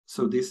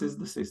So this is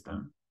the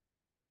system.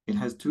 It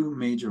has two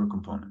major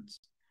components.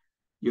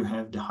 You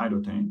have the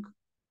hydro tank,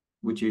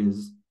 which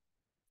is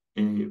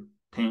a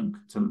tank.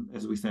 So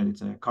as we said,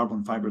 it's a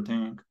carbon fiber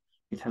tank.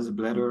 It has a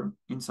bladder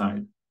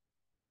inside,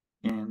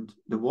 and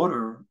the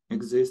water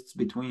exists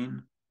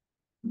between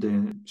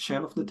the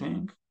shell of the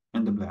tank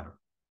and the bladder.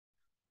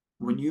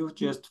 When you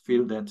just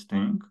fill that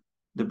tank,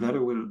 the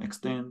bladder will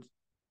extend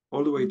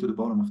all the way to the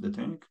bottom of the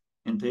tank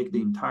and take the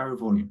entire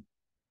volume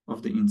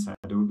of the inside.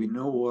 There will be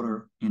no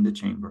water in the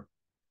chamber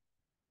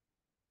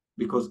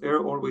because air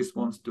always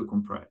wants to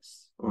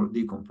compress or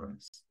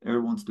decompress.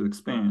 Air wants to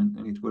expand,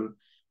 and it will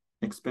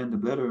expand the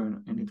bladder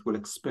and it will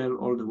expel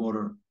all the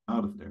water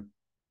out of there.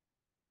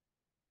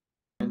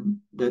 And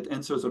that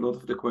answers a lot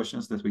of the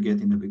questions that we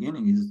get in the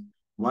beginning is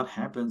what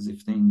happens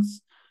if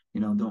things,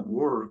 don't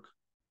work?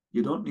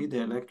 You don't need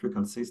the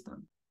electrical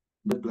system.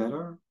 The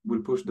bladder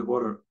will push the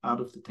water out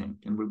of the tank,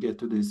 and we'll get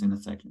to this in a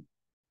second.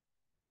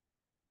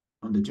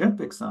 On the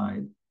jetpack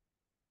side,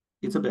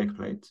 it's a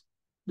backplate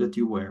that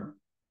you wear.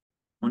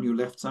 On your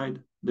left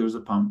side, there's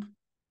a pump,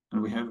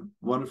 and we have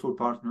wonderful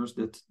partners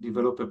that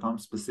develop a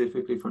pump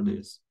specifically for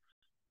this.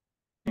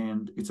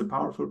 And it's a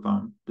powerful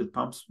pump that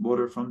pumps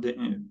water from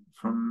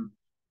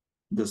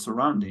the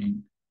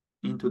surrounding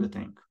into the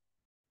tank.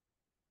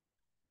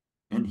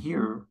 And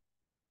here,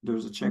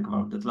 there's a check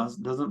valve that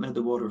doesn't let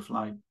the water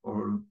fly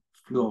or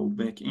flow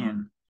back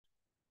in.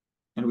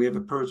 And we have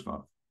a purge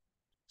valve.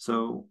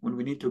 So when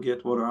we need to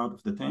get water out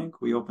of the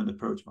tank, we open the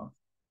purge valve.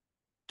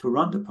 To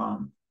run the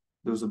pump,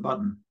 there's a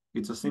button.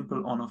 It's a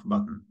simple on-off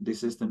button. This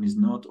system is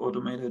not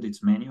automated,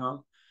 it's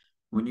manual.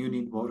 When you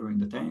need water in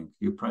the tank,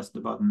 you press the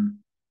button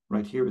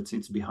right here, it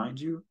sits behind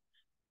you,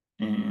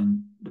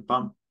 and the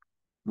pump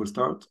will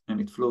start and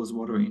it flows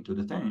water into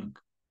the tank.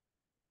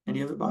 And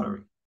you have a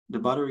battery. The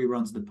battery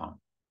runs the pump.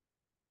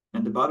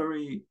 And the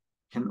battery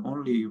can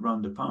only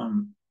run the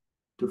pump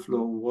to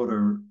flow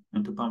water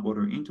and to pump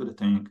water into the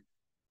tank.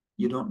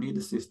 You don't need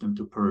a system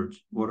to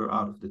purge water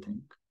out of the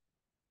tank.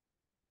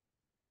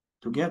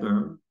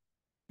 Together,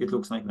 it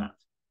looks like that.